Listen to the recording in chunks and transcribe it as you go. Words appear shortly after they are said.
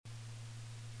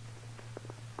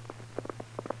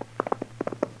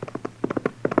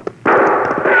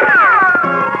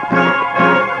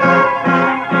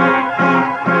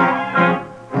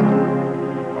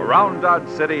Dodge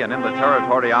City and in the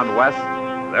territory on west,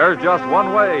 there's just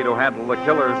one way to handle the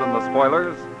killers and the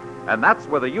spoilers, and that's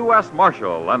with a U.S.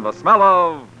 Marshal and the smell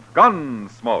of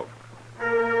Gunsmoke.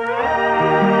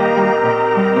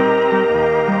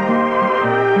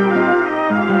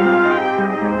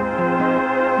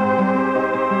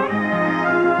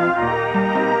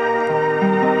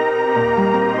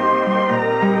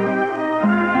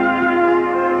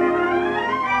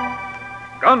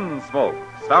 Gunsmoke,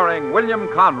 starring William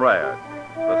Conrad.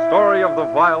 The story of the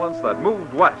violence that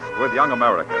moved west with young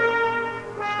America.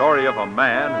 The story of a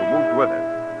man who moved with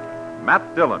it.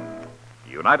 Matt Dillon,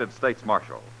 United States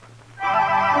Marshal.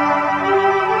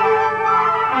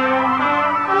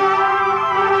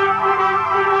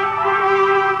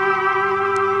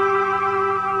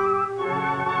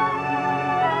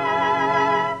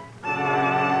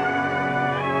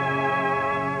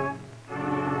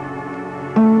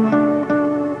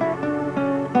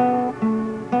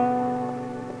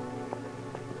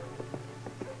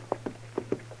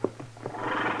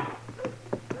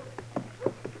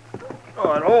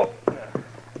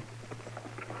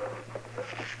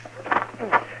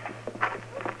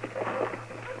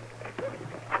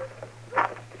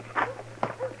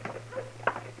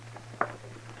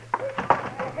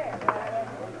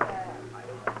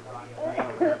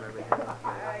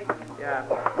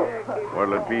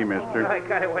 What'll it be, mister? I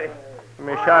got away.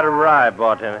 Me shot of rye,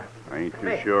 bartender. I ain't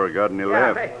too sure I got any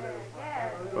left.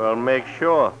 Well, make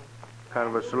sure. What kind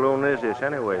of a saloon is this,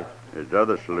 anyway? There's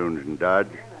other saloons in Dodge.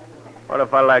 What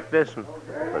if I like this one?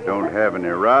 If I don't have any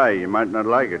rye, you might not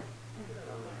like it.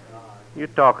 You're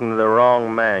talking to the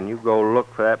wrong man. You go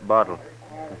look for that bottle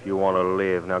if you want to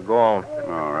live. Now, go on.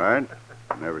 All right.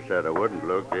 Never said I wouldn't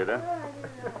look, did I?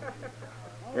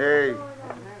 Hey,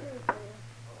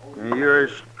 you're a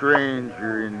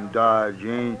stranger in Dodge,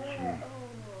 ain't you?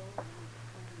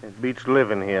 It beats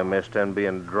living here, mister, and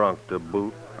being drunk to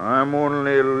boot. I'm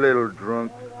only a little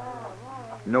drunk.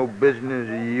 No business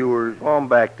of yours. Go on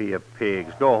back to your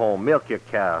pigs. Go home. Milk your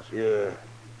cows. Yeah,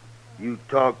 you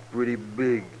talk pretty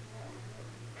big.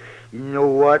 You know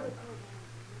what?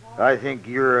 I think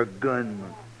you're a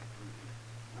gunman.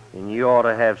 And you ought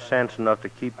to have sense enough to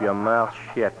keep your mouth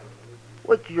shut.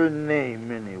 What's your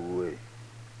name, anyway?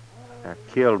 I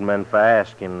killed men for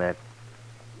asking that.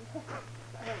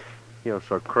 You're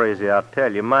so crazy, I'll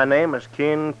tell you. My name is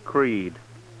Ken Creed.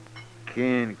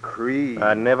 Ken Creed?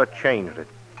 I never changed it.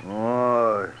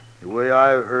 Oh, the way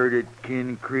I've heard it,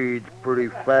 Ken Creed's pretty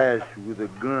fast with a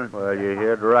gun. Well, you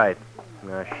heard right.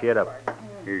 Now, shut up.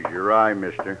 Here's your rye,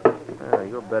 mister.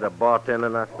 You're a better bartender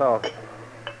than I thought.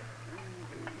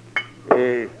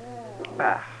 Hey.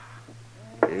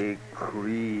 Hey,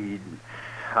 Creed.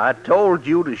 I told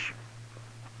you to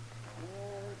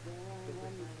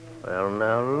Well,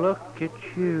 now, look at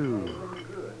you.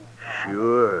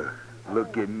 Sure.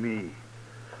 Look at me.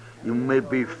 You may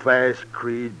be fast,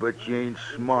 Creed, but you ain't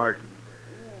smart.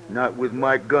 Not with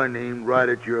my gun aimed right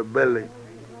at your belly.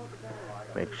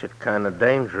 Makes it kind of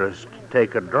dangerous to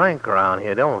take a drink around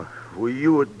here, don't it? For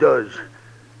you, it does.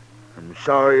 I'm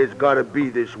sorry it's got to be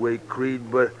this way,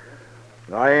 Creed, but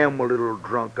I am a little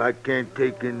drunk. I can't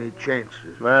take any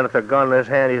chances. Man, with a gun in his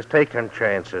hand, he's taking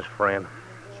chances, friend.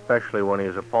 Especially when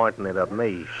he's pointing it at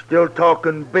me. Still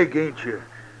talking big, ain't you?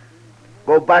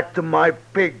 Go back to my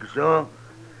pigs, huh?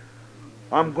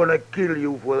 I'm gonna kill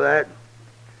you for that.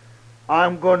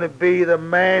 I'm gonna be the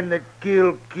man that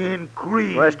killed Ken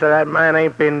Creed. The rest of that man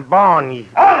ain't been born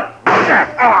yet.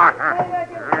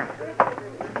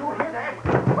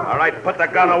 All right, put the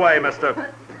gun away, mister.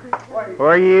 Who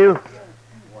are you?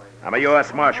 I'm a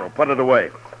U.S. Marshal. Put it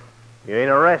away. You ain't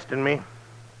arresting me.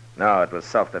 No, it was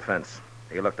self-defense.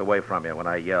 He looked away from you when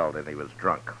I yelled, and he was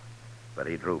drunk. But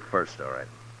he drew first, all right.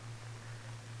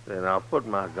 Then I'll put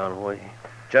my gun away.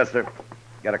 Chester,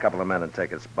 get a couple of men and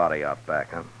take his body out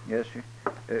back, huh? Yes,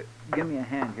 sir. Give me a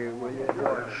hand here, will you?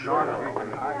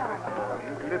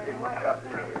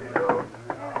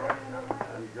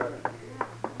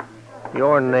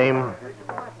 Your name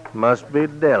must be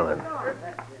Dillon.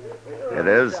 It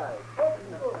is?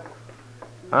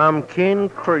 I'm Ken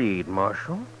Creed,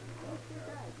 Marshal.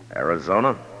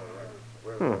 Arizona?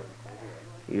 You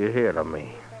hear of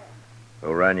me.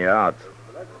 Who ran you out?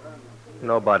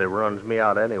 Nobody runs me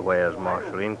out anywhere,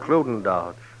 Marshal, including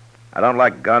Dodge. I don't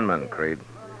like gunmen, Creed.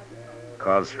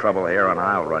 Cause trouble here and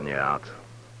I'll run you out.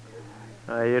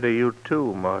 I hear to you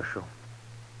too, Marshal.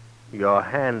 Your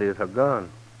hand is a gun.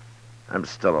 I'm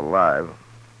still alive.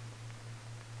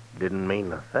 Didn't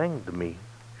mean a thing to me.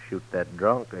 Shoot that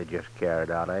drunk they just carried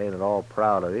out. I ain't at all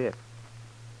proud of it.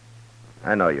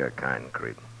 I know you're kind,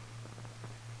 Creed.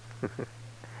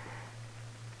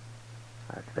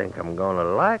 I think I'm gonna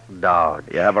like Dodge.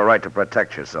 You have a right to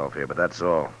protect yourself here, but that's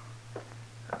all.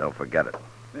 And don't forget it.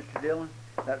 Mr. Dillon,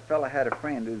 that fella had a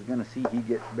friend who's going to see he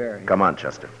gets buried. Come on,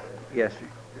 Chester. Yes, sir.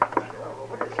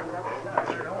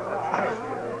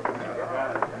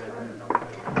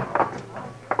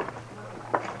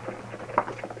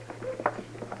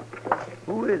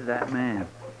 Who is that man?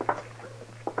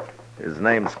 His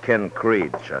name's Ken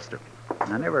Creed, Chester.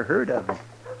 I never heard of him.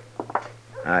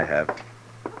 I have.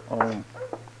 Oh,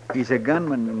 he's a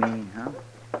gunman, you mean, huh?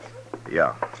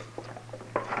 Yeah.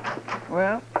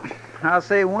 Well, I'll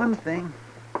say one thing.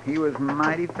 He was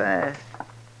mighty fast.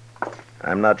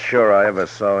 I'm not sure I ever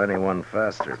saw anyone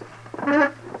faster.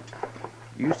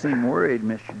 You seem worried,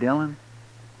 Mr. Dillon.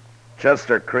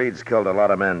 Chester Creed's killed a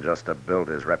lot of men just to build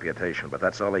his reputation, but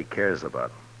that's all he cares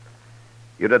about.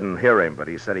 You didn't hear him, but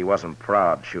he said he wasn't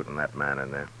proud shooting that man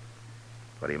in there.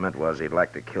 What he meant was he'd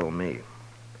like to kill me.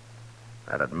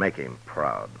 That'd make him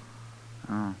proud.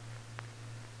 Oh.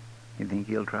 You think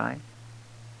he'll try?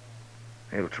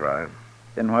 He'll try.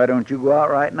 Then why don't you go out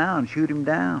right now and shoot him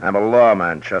down? I'm a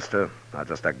lawman, Chester, not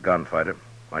just a gunfighter.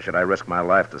 Why should I risk my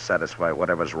life to satisfy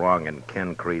whatever's wrong in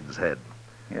Ken Creed's head?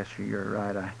 Yes, sir, you're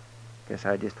right. I guess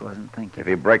I just wasn't thinking. If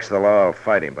he breaks the law, I'll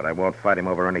fight him, but I won't fight him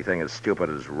over anything as stupid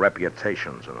as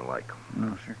reputations and the like.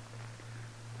 No, sir.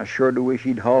 I sure do wish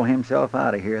he'd haul himself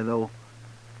out of here, though.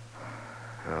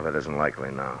 Well, that isn't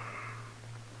likely now.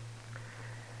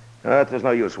 There's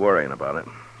no use worrying about it.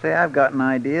 Say, I've got an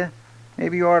idea.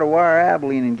 Maybe you ought to wire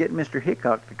Abilene and get Mr.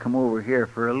 Hickok to come over here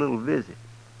for a little visit.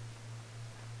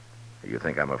 You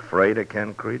think I'm afraid of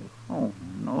Ken Creed? Oh,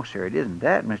 no, sir, it isn't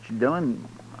that, Mr. Dillon.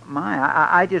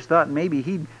 I just thought maybe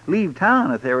he'd leave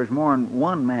town if there was more than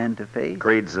one man to face.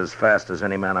 Creed's as fast as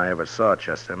any man I ever saw,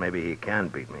 Chester. Maybe he can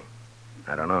beat me.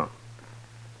 I don't know.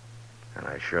 And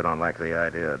I sure don't like the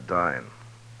idea of dying.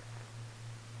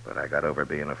 But I got over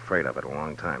being afraid of it a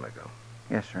long time ago.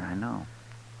 Yes, sir, I know.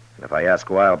 And if I asked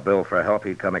Wild Bill for help,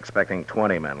 he'd come expecting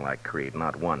 20 men like Creed,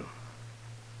 not one.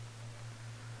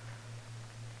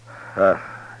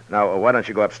 Now, why don't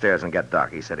you go upstairs and get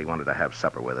Doc? He said he wanted to have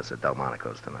supper with us at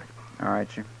Delmonico's tonight. All right,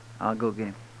 sir. I'll go get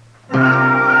him.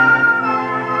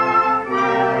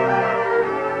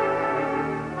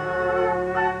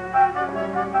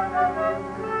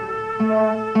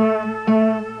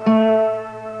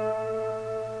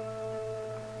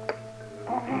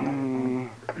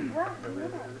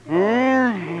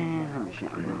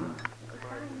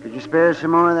 Could you spare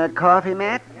some more of that coffee,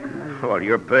 Matt? Well,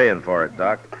 you're paying for it,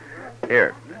 Doc.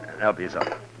 Here, help yourself.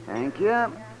 Thank you.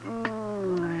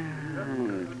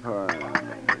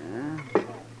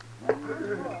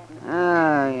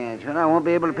 Yes. Well, I won't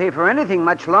be able to pay for anything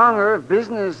much longer if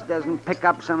business doesn't pick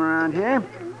up some around here.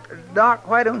 Doc,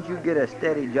 why don't you get a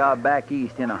steady job back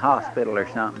east in a hospital or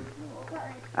something?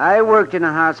 I worked in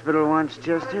a hospital once,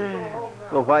 Chester.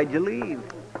 Well, why'd you leave?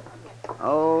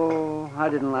 Oh, I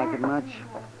didn't like it much.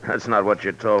 That's not what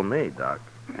you told me, Doc.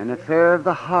 An affair of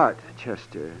the heart,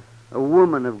 Chester. A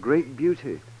woman of great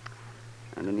beauty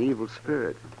and an evil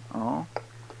spirit. Oh?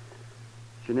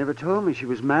 She never told me she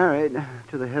was married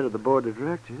to the head of the board of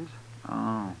directors.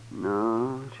 Oh.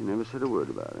 No, she never said a word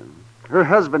about him. Her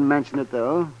husband mentioned it,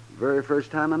 though, very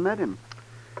first time I met him.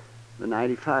 The night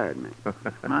he fired me.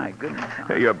 My goodness.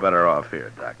 You're better off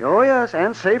here, Doc. Oh, yes,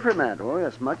 and safer, Matt. Oh,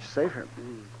 yes, much safer.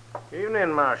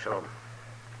 Evening, Marshal.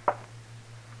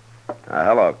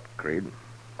 Hello, Creed.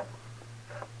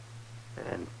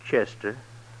 And Chester.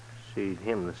 Seed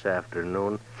him this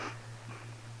afternoon.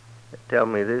 Tell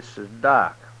me, this is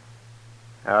Doc.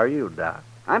 How are you, Doc?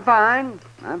 I'm fine.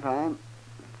 I'm fine.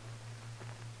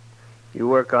 You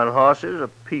work on horses or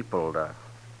people, Doc?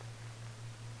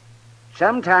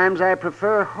 Sometimes I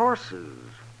prefer horses.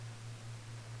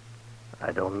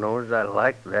 I don't know as I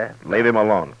like that. Leave him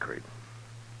alone, Creed.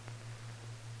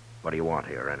 What do you want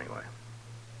here, anyway?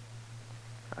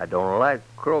 I don't like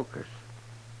croakers.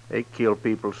 They kill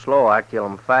people slow. I kill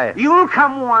them fast. You'll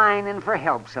come whining for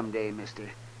help someday, mister.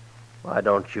 Why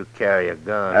don't you carry a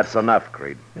gun? That's enough,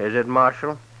 Creed. Is it,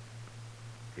 Marshal?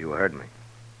 You heard me.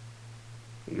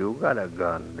 You got a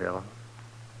gun, Dillon.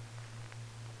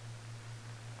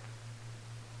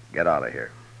 Get out of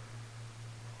here.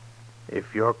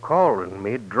 If you're calling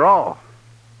me, draw.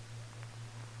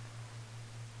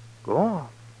 Go on.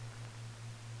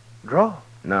 Draw.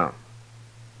 No.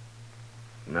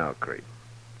 No, Creed.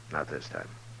 Not this time.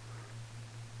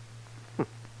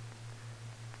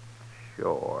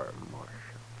 Sure, Marshal.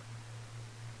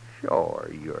 Sure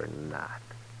you're not.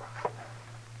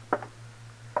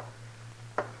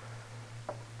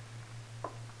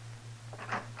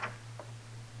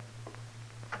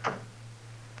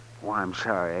 Oh, I'm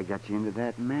sorry I got you into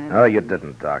that, man. Oh, you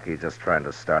didn't, Doc. He's just trying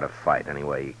to start a fight any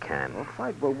way he can. Well,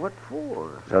 fight? Well, what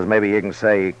for? Says maybe you can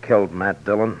say he killed Matt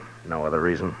Dillon. No other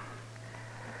reason.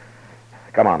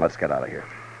 Come on, let's get out of here.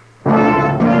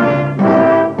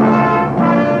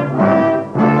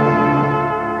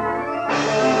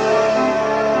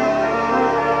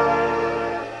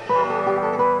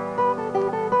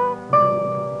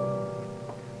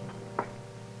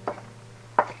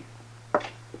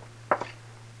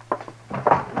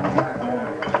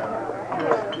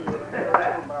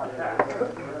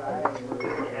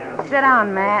 Sit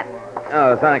down, Matt.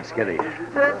 Oh, thanks, Kitty.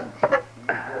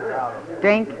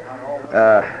 Drink?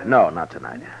 No, not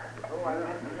tonight.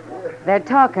 They're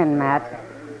talking, Matt.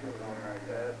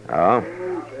 Oh?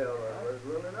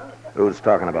 Who's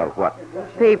talking about what?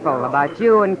 People, about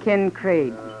you and Ken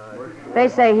Creed. They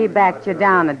say he backed you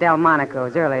down at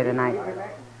Delmonico's earlier tonight.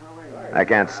 I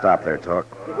can't stop their talk.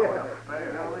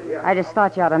 I just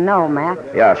thought you ought to know, Matt.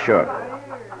 Yeah, sure.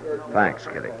 Thanks,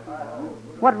 Kitty.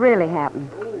 What really happened?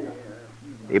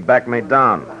 He backed me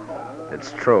down.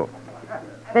 It's true.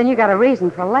 Then you got a reason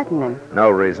for letting him. No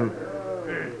reason.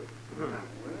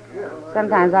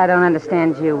 Sometimes I don't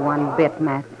understand you one bit,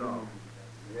 Matt.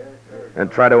 And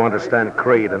try to understand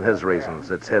Creed and his reasons.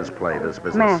 It's his play, this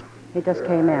business. Matt, he just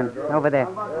came in, over there.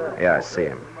 Yeah, I see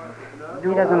him.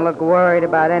 He doesn't look worried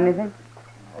about anything.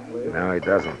 No, he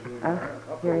doesn't. Oh,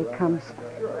 here he comes.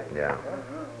 Yeah.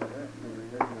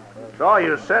 Saw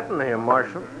you sitting here,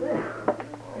 Marshal.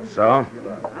 So?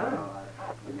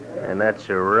 And that's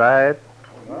a right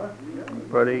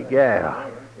pretty gal.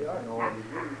 You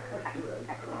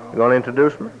gonna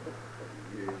introduce me?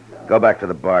 Go back to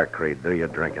the bar, Creed. Do your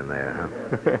drinking there, huh?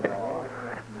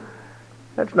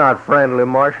 That's not friendly,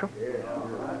 Marshal.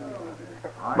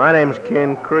 My name's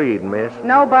Ken Creed, miss.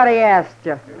 Nobody asked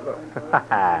you.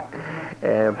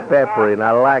 And peppery, and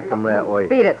I like them that way.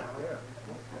 Beat it.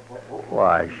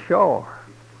 Why, sure.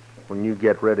 When you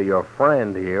get rid of your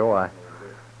friend here, why,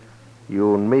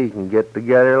 you and me can get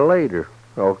together later,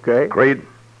 okay? Creed?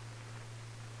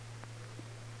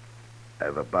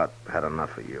 I've about had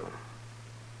enough of you.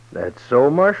 That's so,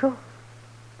 Marshal?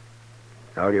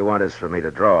 All you want is for me to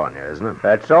draw on you, isn't it?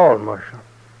 That's all, Marshal.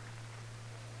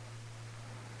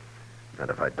 And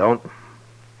if I don't?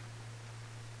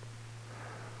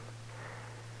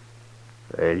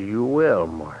 Well, you will,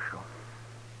 Marshal.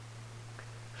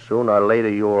 Sooner or later,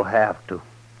 you'll have to.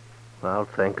 I'll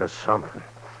think of something.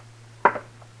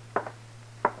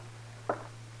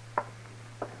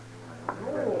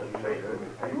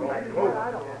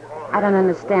 I don't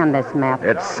understand this, Matt.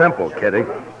 It's simple, Kitty.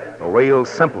 Real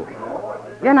simple.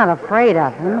 You're not afraid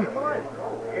of him.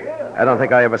 I don't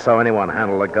think I ever saw anyone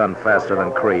handle a gun faster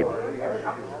than Creed.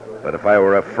 But if I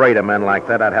were afraid of men like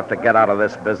that, I'd have to get out of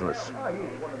this business.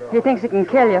 He thinks he can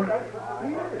kill you.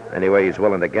 Anyway, he's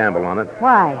willing to gamble on it.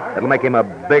 Why? It'll make him a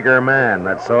bigger man,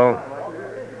 that's all.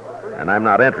 And I'm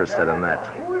not interested in that.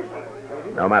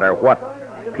 No matter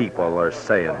what people are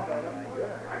saying.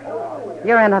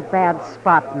 You're in a bad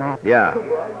spot, Matt. Yeah.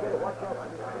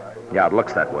 Yeah, it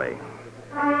looks that way.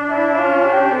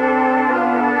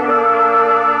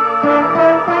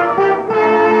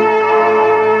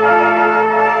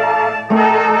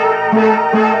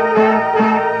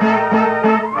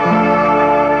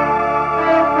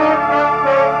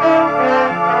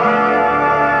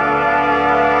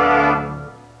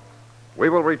 We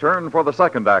will return for the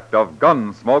second act of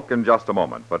Gunsmoke in just a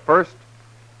moment. But first,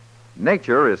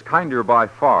 nature is kinder by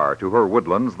far to her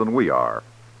woodlands than we are.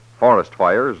 Forest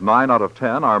fires, 9 out of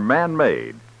 10, are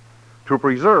man-made. To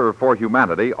preserve for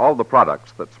humanity all the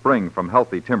products that spring from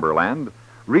healthy timberland,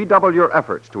 redouble your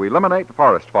efforts to eliminate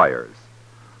forest fires.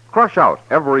 Crush out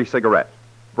every cigarette.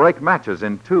 Break matches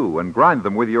in two and grind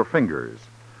them with your fingers.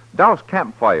 Douse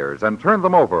campfires and turn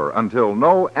them over until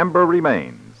no ember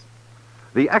remains.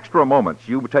 The extra moments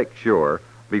you take sure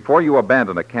before you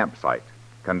abandon a campsite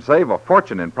can save a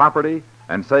fortune in property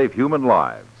and save human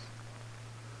lives.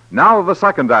 Now the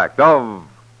second act of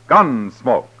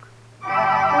Gunsmoke.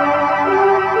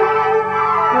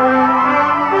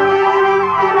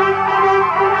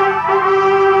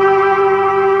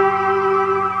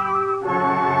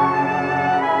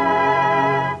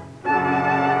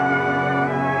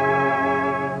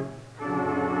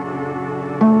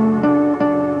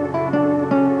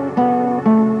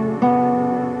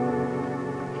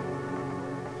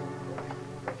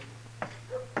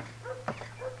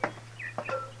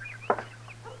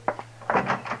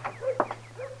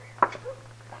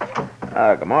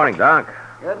 Good morning, Doc.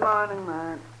 Good morning,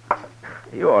 man.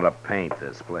 You ought to paint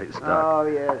this place, Doc. Oh,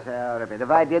 yes, out of it. If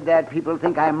I did that, people would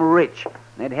think I'm rich.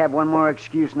 They'd have one more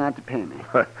excuse not to pay me.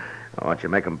 Why don't you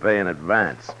make 'em pay in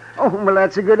advance? Oh, well,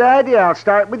 that's a good idea. I'll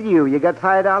start with you. You got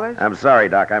 $5? I'm sorry,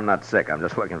 Doc. I'm not sick. I'm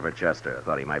just looking for Chester. I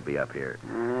thought he might be up here.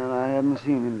 Well, I haven't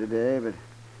seen him today, but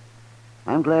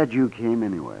I'm glad you came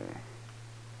anyway.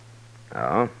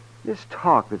 Oh? This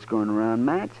talk that's going around,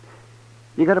 Matt,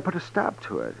 you got to put a stop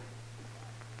to it.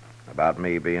 About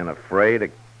me being afraid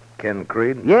of Ken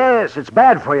Creed? Yes, it's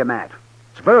bad for you, Matt.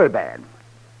 It's very bad.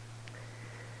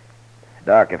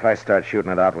 Doc, if I start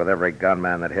shooting it out with every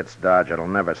gunman that hits Dodge, it'll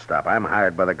never stop. I'm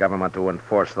hired by the government to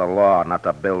enforce the law, not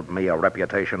to build me a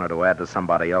reputation or to add to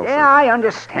somebody else's. Yeah, I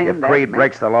understand If that, Creed Matt.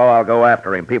 breaks the law, I'll go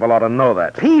after him. People ought to know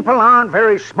that. People aren't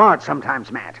very smart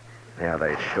sometimes, Matt. Yeah,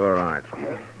 they sure aren't.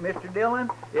 Mr. Dillon?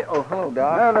 Oh, hello,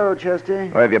 Doc. Hello, Chester.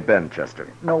 Where have you been, Chester?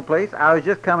 No place. I was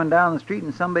just coming down the street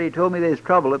and somebody told me there's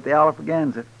trouble at the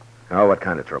Alfraganza. Oh, what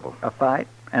kind of trouble? A fight.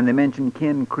 And they mentioned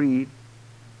Ken Creed.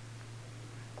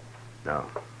 No.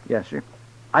 Yes, sir.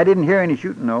 I didn't hear any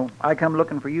shooting, though. I come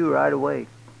looking for you right away.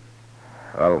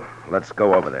 Well, let's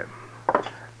go over there.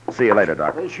 See you later,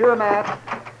 Doc. Sure, Matt.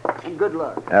 And good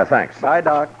luck. Thanks. Bye,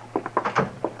 Doc.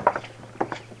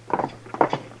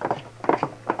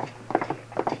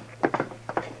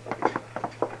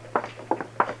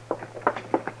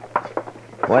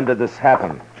 When did this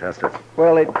happen, Chester?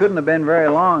 Well, it couldn't have been very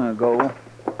long ago.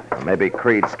 Maybe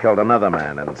Creed's killed another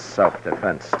man in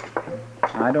self-defense.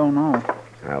 I don't know.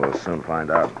 We'll soon find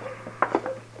out.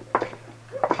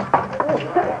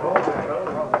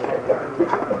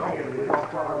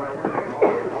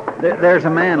 There's a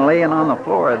man laying on the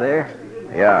floor there.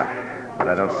 Yeah, but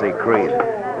I don't see Creed.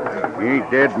 He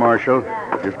ain't dead, Marshal.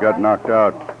 Just got knocked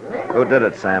out. Who did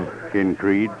it, Sam? Ken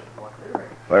Creed.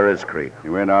 Where is Creed? He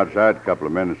went outside a couple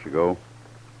of minutes ago.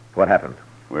 What happened?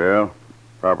 Well,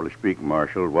 properly speaking,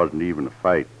 Marshal, it wasn't even a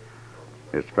fight.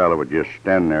 This fellow was just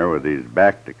standing there with his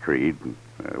back to Creed and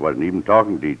wasn't even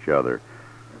talking to each other.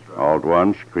 All at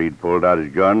once, Creed pulled out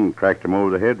his gun and cracked him over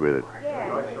the head with it.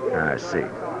 I see.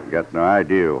 Got no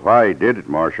idea why he did it,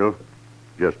 Marshal.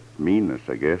 Just meanness,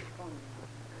 I guess.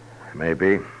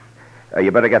 Maybe.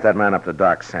 You better get that man up to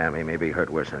Doc, Sam. He may be hurt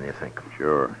worse than you think.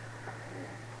 Sure.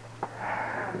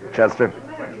 Chester,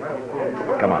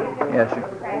 come on. Yes,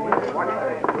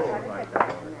 sir.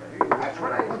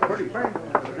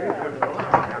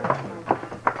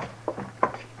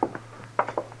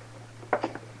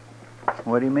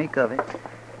 What do you make of it?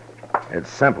 It's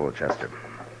simple, Chester.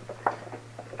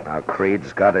 Now,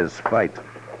 Creed's got his fight.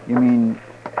 You mean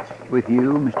with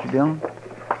you, Mr. Dillon?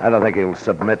 I don't think he'll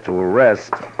submit to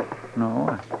arrest. No,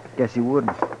 I guess he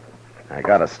wouldn't. I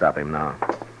gotta stop him now.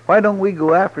 Why don't we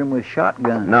go after him with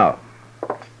shotguns? No.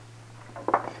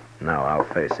 No, I'll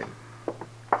face him.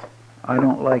 I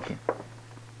don't like it.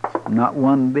 Not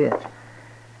one bit.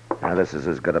 Now, this is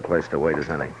as good a place to wait as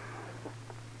any.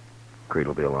 Creed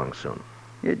will be along soon.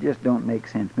 It just don't make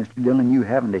sense, Mr. Dillon, you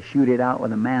having to shoot it out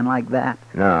with a man like that.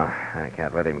 No, I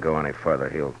can't let him go any further.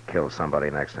 He'll kill somebody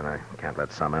next, and I can't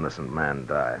let some innocent man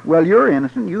die. Well, you're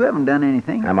innocent. You haven't done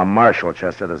anything. I'm a marshal,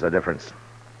 Chester. There's a difference.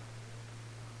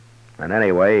 And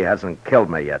anyway, he hasn't killed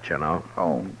me yet, you know.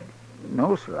 Oh,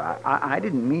 no, sir. I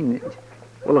didn't mean it.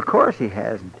 Well, of course he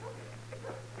hasn't.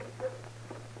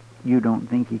 You don't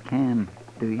think he can,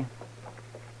 do you?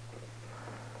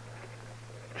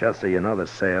 Chester, you know the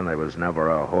saying, there was never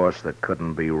a horse that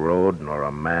couldn't be rode, nor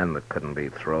a man that couldn't be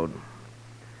throwed?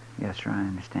 Yes, sir, I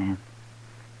understand.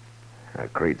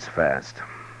 Creed's fast.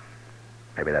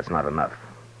 Maybe that's not enough.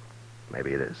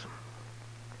 Maybe it is.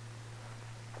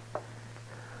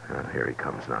 Here he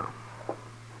comes now.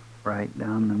 Right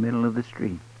down the middle of the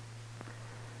street.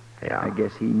 Yeah. I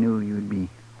guess he knew you'd be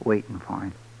waiting for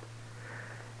him.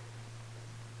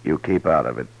 You keep out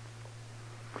of it.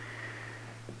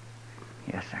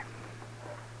 Yes, sir.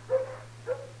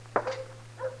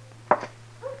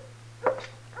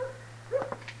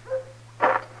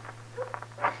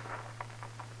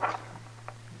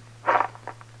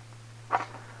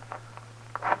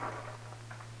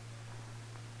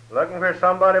 Looking for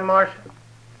somebody, Marshal?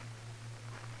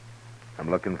 I'm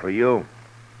looking for you.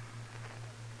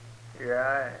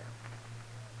 Yeah, I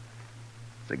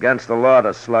It's against the law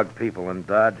to slug people in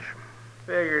Dodge.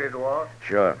 figured it was.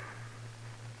 Sure.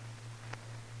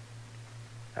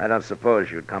 I don't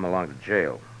suppose you'd come along to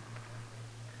jail.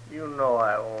 You know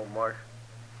I won't, Marshal.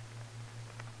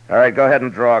 All right, go ahead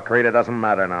and draw, Creed. It doesn't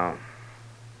matter now.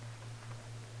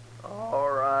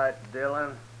 All right,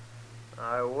 Dillon.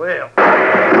 I will.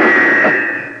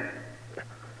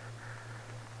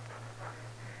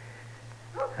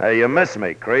 You miss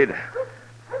me, Creed.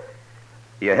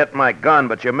 You hit my gun,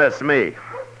 but you miss me.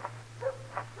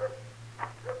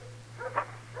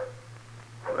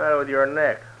 What's the matter with your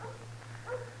neck?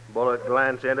 Bullet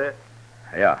glance into it?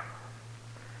 Yeah,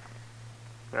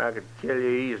 I could kill you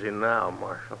easy now,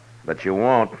 Marshal. but you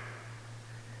won't.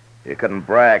 You couldn't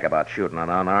brag about shooting an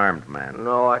unarmed man.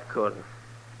 No, I couldn't.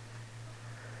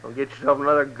 Don't get yourself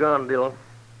another gun, Dillon.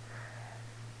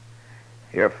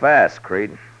 You're fast,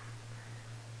 Creed.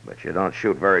 But you don't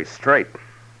shoot very straight.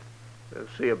 We'll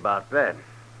see about that.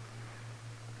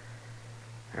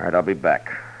 All right, I'll be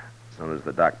back as soon as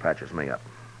the doc patches me up.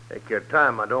 Take your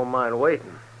time. I don't mind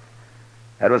waiting.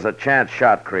 That was a chance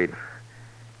shot, Creed.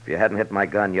 If you hadn't hit my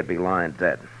gun, you'd be lying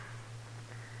dead.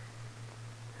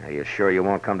 Are you sure you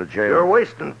won't come to jail? You're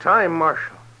wasting time,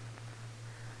 Marshal.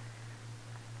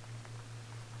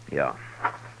 Yeah.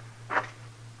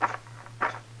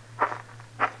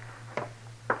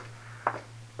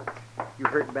 You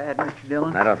hurt bad, Mr.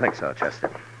 Dillon? I don't think so,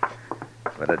 Chester.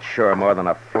 But it's sure more than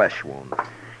a flesh wound.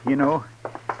 You know,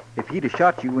 if he'd have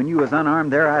shot you when you was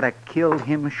unarmed there, I'd have killed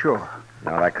him sure.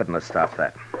 No, I couldn't have stopped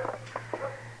that.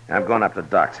 I'm going up to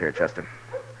Doc's here, Chester.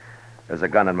 There's a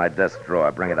gun in my desk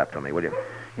drawer. Bring it up to me, will you?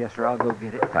 Yes, sir, I'll go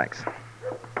get it. Thanks.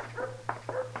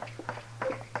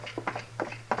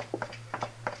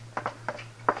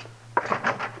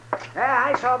 Yeah,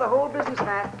 I saw the whole business,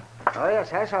 Matt. Oh,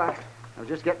 yes, I saw it. I was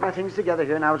just getting my things together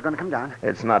here, and I was going to come down.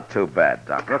 It's not too bad,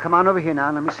 Doc. Well, come on over here now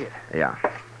and let me see it. Yeah.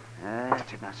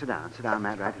 That's it. Now, sit down. Sit down,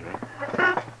 Matt, right here.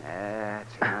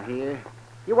 That's it. Now, here.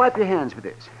 You wipe your hands with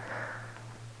this.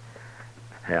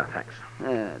 Yeah, thanks.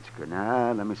 That's good.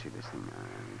 Now, let me see this thing.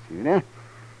 Let me see there.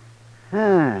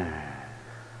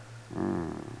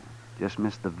 Just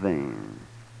missed the vein.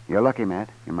 You're lucky, Matt.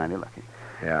 You're mighty lucky.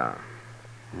 Yeah.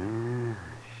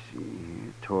 She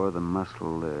tore the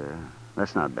muscle there.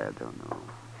 That's not bad, though, no.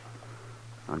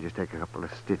 I'll just take a couple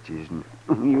of stitches and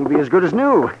you'll be as good as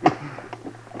new.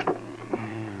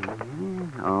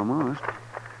 Almost.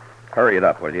 Hurry it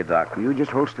up, will you, Doc? You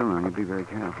just hold still on. You be very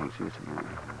careful. See what's the matter.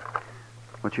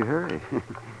 What's your hurry?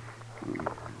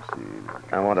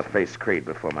 I want to face Creed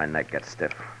before my neck gets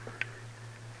stiff.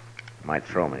 Might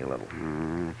throw me a little.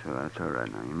 That's all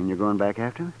right now. You mean you're going back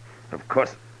after him? Of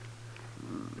course.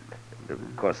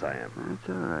 Of course I am. That's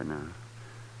all right now.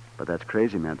 But that's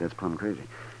crazy, Matt. That's plumb crazy.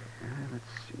 Let's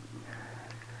see.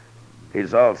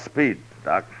 He's all speed,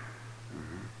 Doc.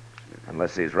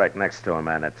 Unless he's right next to him,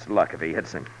 and it's luck if he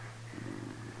hits him.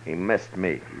 He missed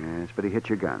me. Yes, but he hit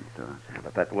your gun, so.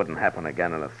 But that wouldn't happen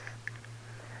again in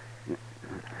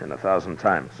 1,000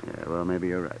 times. Yeah, well, maybe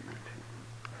you're right, Matt.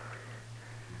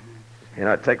 You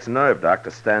know, it takes nerve, Doc,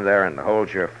 to stand there and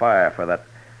hold your fire for that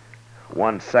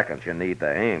 1 second you need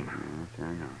to aim. Yes,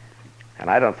 I know. And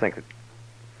I don't think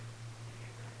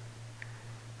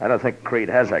Creed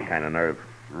has that kind of nerve.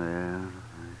 Well,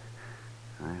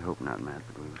 I hope not, Matt,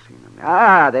 but we'll see.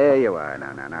 Ah, there you are.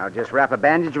 Now. Just wrap a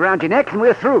bandage around your neck and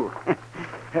we're through.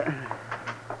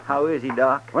 How is he,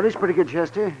 Doc? Well, he's pretty good,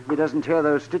 Chester. If he doesn't tear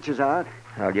those stitches out.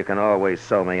 Well, you can always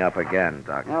sew me up again,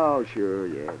 Doc. Oh, sure,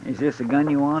 yes. Is this the gun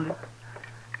you wanted?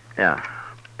 Yeah,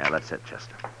 that's it,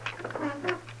 Chester.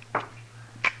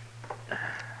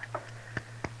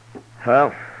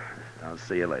 Well, I'll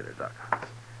see you later, Doc.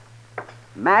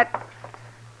 Matt,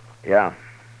 Yeah?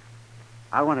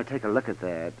 I want to take a look at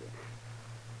that.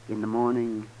 In the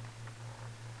morning,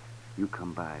 you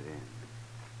come by then.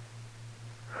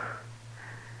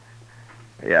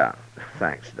 Yeah,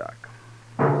 thanks, Doc.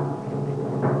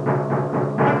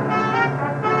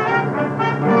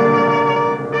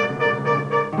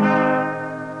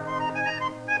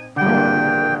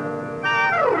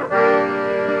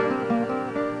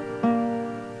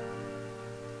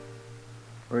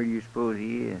 Where do you suppose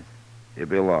he is? You'll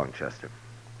be along, Chester.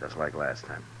 Just like last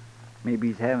time. Maybe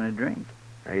he's having a drink.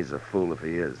 He's a fool if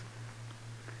he is.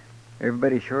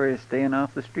 Everybody sure is staying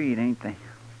off the street, ain't they?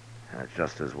 That's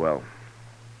just as well.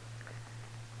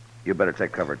 You better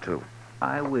take cover, too.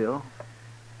 I will.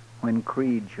 When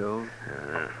Creed shows.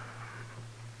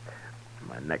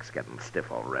 My neck's getting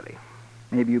stiff already.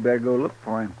 Maybe you better go look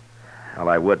for him. Well,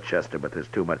 I would, Chester, but there's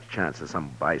too much chance of some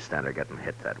bystander getting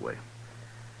hit that way.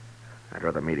 I'd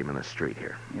rather meet him in the street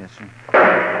here. Yes, sir.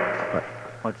 What?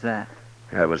 What's that?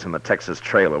 Yeah, it was in the Texas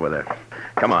Trail over there.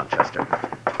 Come on, Chester.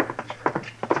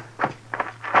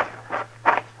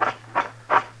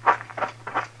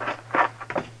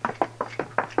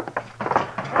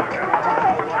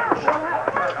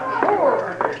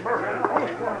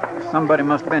 Somebody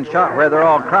must have been shot where they're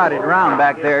all crowded around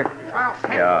back there.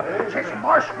 Yeah.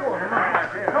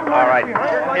 All right.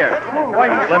 Here.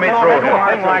 Let me through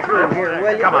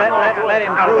him. Come on. Let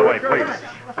him Out of the way, please.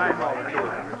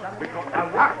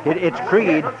 It's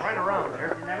Creed,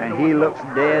 and he looks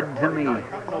dead to me.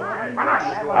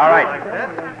 All right.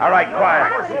 All right,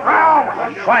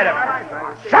 quiet. Quiet.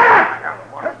 Shut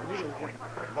up!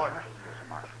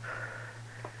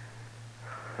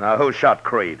 Now, who shot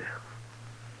Creed?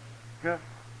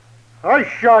 I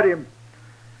shot him.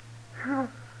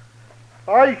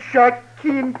 I shot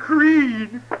King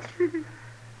Creed.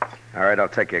 All right, I'll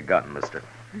take your gun, mister.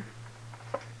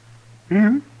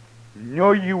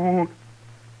 No, you won't.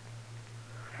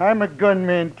 I'm a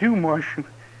gunman too, Marshal.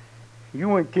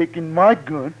 You ain't taking my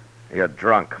gun. You're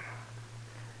drunk.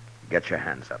 Get your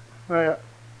hands up.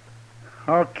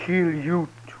 I'll kill you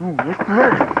too.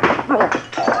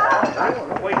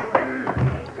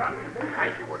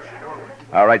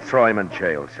 All right, throw him in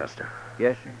jail, Chester.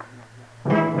 Yes, sir.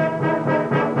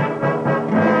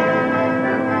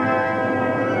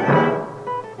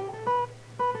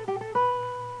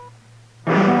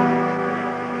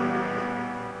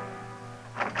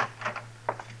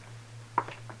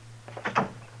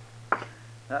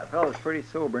 That fellow's pretty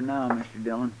sober now, Mr.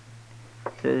 Dillon.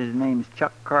 Says his name's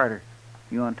Chuck Carter.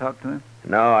 You want to talk to him?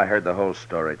 No, I heard the whole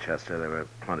story, Chester. There were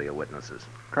plenty of witnesses.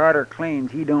 Carter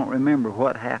claims he don't remember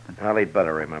what happened. Well, he'd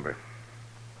better remember.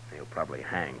 He'll probably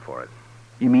hang for it.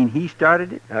 You mean he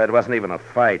started it? It wasn't even a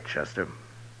fight, Chester.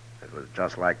 It was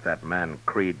just like that man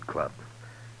Creed clubbed.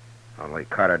 Only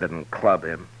Carter didn't club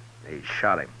him. He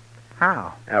shot him.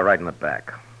 How? Right in the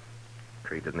back.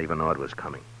 Creed didn't even know it was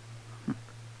coming.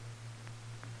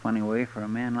 Funny way for a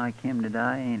man like him to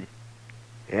die, ain't it?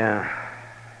 Yeah,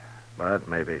 but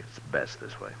maybe it's best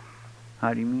this way.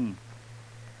 How do you mean?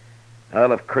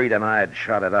 Well, if Creed and I had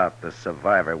shot it out, the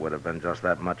survivor would have been just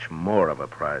that much more of a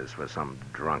prize for some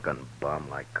drunken bum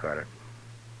like Carter.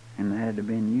 And that'd have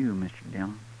been you, Mr.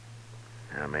 Dillon.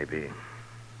 Yeah, maybe.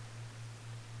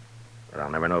 But I'll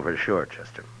never know for sure,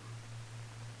 Chester.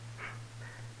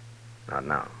 Not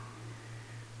now.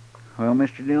 Well,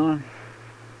 Mr. Dillon,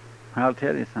 I'll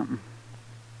tell you something.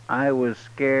 I was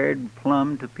scared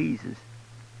plumb to pieces.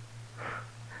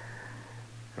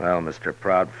 Well, Mr.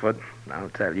 Proudfoot, I'll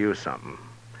tell you something.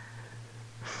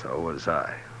 So was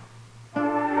I.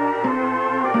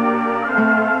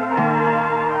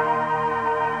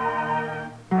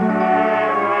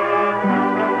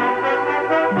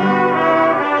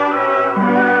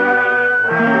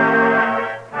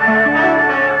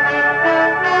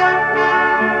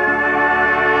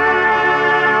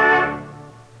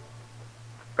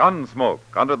 Gunsmoke,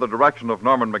 under the direction of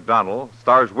Norman Macdonnell,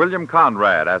 stars William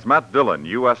Conrad as Matt Dillon,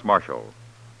 U.S. Marshal.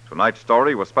 Tonight's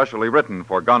story was specially written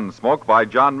for Gunsmoke by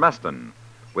John Meston,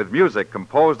 with music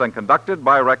composed and conducted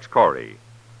by Rex Corey.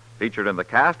 Featured in the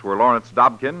cast were Lawrence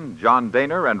Dobkin, John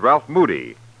Daner, and Ralph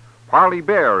Moody. Parley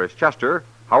Bear is Chester,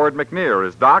 Howard McNear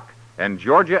is Doc, and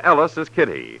Georgia Ellis is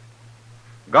Kitty.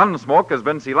 Gunsmoke has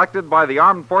been selected by the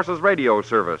Armed Forces Radio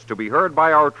Service to be heard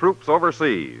by our troops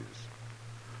overseas.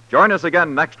 Join us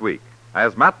again next week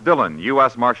as Matt Dillon,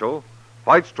 U.S. Marshal,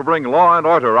 fights to bring law and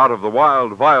order out of the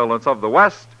wild violence of the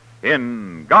West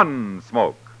in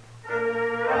Gunsmoke.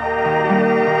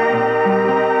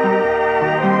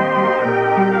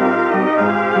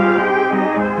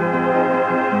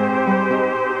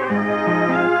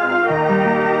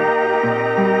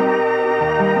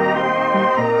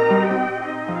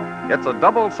 It's a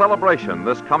double celebration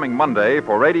this coming Monday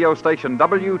for radio station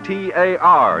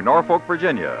WTAR, Norfolk,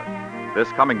 Virginia.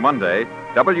 This coming Monday,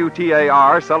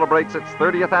 WTAR celebrates its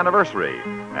 30th anniversary,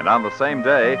 and on the same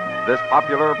day, this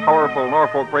popular, powerful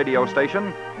Norfolk radio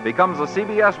station becomes a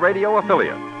CBS radio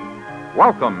affiliate.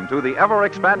 Welcome to the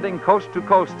ever-expanding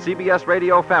coast-to-coast CBS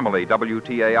radio family,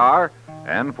 WTAR,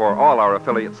 and for all our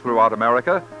affiliates throughout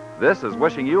America, this is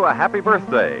wishing you a happy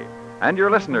birthday. And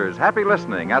your listeners, happy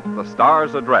listening at the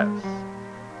Star's address.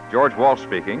 George Walsh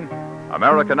speaking.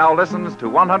 America now listens to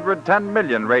 110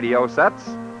 million radio sets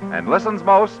and listens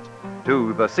most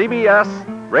to the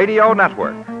CBS Radio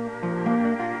Network.